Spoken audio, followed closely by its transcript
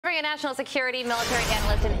bring in national security, military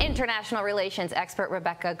analyst, and international relations expert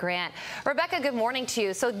Rebecca Grant. Rebecca, good morning to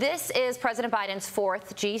you. So this is President Biden's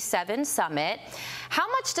fourth G7 summit. How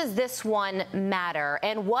much does this one matter,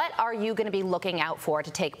 and what are you going to be looking out for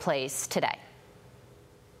to take place today?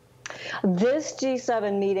 This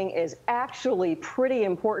G7 meeting is actually pretty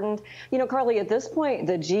important. You know, Carly, at this point,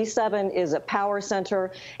 the G7 is a power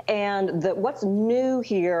center, and what's new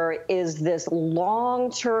here is this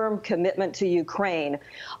long-term commitment to Ukraine.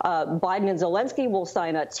 Biden and Zelensky will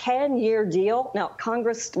sign a 10-year deal. Now,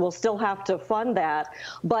 Congress will still have to fund that,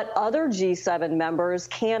 but other G7 members,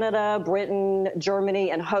 Canada, Britain,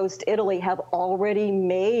 Germany, and host Italy, have already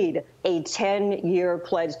made a 10-year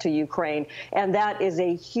pledge to Ukraine, and that is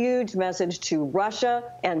a huge message to Russia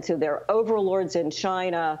and to their overlords in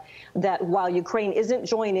China that while Ukraine isn't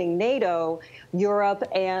joining NATO, Europe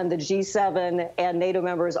and the G7 and NATO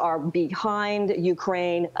members are behind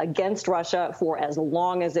Ukraine against Russia for as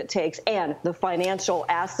long as it takes. And the financial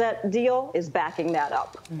asset deal is backing that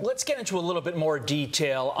up. Let's get into a little bit more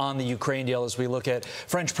detail on the Ukraine deal as we look at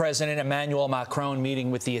French President Emmanuel Macron meeting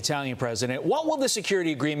with the Italian president. What will the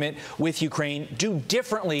security agreement with Ukraine do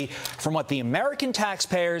differently from what the American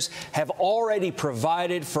taxpayers have already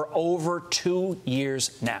provided for over 2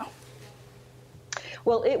 years now?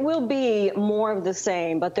 Well, it will be more of the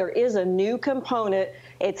same, but there is a new component.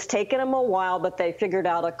 It's taken them a while, but they figured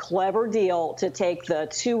out a clever deal to take the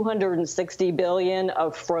 $260 billion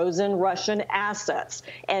of frozen Russian assets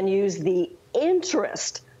and use the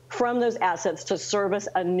interest from those assets to service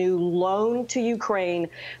a new loan to Ukraine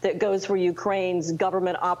that goes for Ukraine's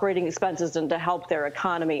government operating expenses and to help their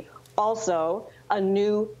economy. Also, a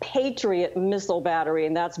new Patriot missile battery,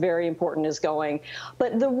 and that's very important, is going.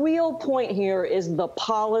 But the real point here is the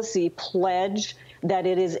policy pledge that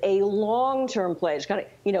it is a long-term pledge.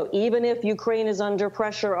 Even if Ukraine is under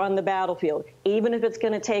pressure on the battlefield, even if it's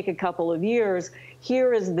going to take a couple of years,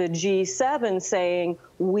 here is the G7 saying,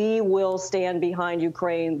 we will stand behind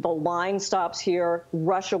Ukraine. The line stops here.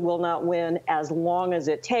 Russia will not win as long as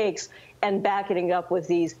it takes, and backing it up with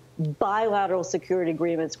these bilateral security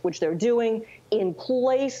agreements, which they're doing in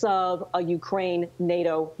place of a Ukraine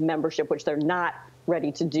NATO membership, which they're not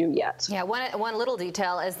ready to do yet. Yeah, one little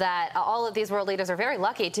detail is that all of these world leaders are very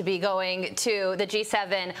lucky to be going to the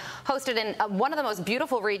G7 hosted in one of the most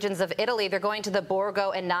beautiful regions of Italy. They're going to the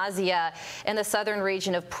Borgo e Nasia in the southern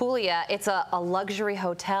region of Puglia. It's a luxury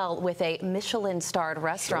hotel with a Michelin-starred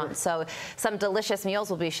restaurant. Sure. So some delicious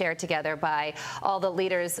meals will be shared together by all the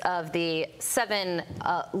leaders of the 7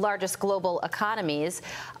 largest global economies.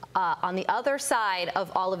 On the other side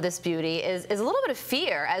of all of this beauty is a little bit of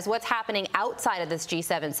fear as what's happening outside of this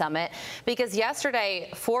G7 summit, because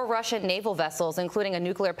yesterday 4 Russian naval vessels, including a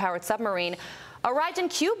nuclear-powered submarine, arrived in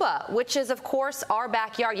Cuba, which is, of course, our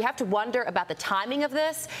backyard. You have to wonder about the timing of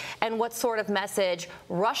this and what sort of message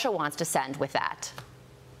Russia wants to send with that.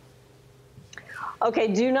 Okay,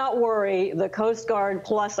 do not worry. The Coast Guard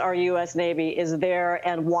plus our U.S. Navy is there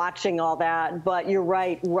and watching all that. But you're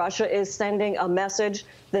right. Russia is sending a message.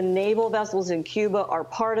 The naval vessels in Cuba are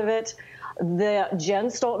part of it.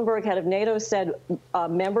 Jens Stoltenberg, head of NATO, said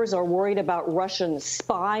members are worried about Russian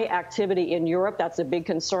spy activity in Europe. That's a big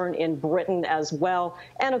concern in Britain as well.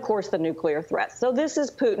 And, of course, the nuclear threat. So this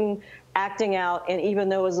is Putin acting out. And even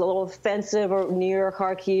though his little offensive near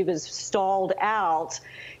Kharkiv is stalled out,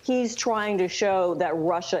 he's trying to show that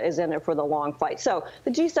Russia is in it for the long fight. So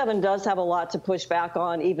the G7 does have a lot to push back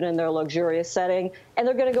on, even in their luxurious setting. And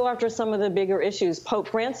they're going to go after some of the bigger issues. Pope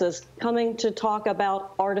Francis coming to talk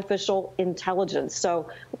about artificial intelligence. So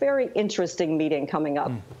a very interesting meeting coming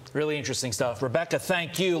up. Really interesting stuff. Rebecca,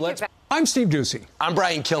 thank you. I'm Steve Doocy. I'm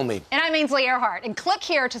Brian Kilmeade. And I'm Ainsley Earhart. And click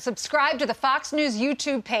here to subscribe to the Fox News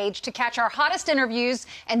YouTube page to catch our hottest interviews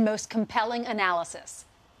and most compelling analysis.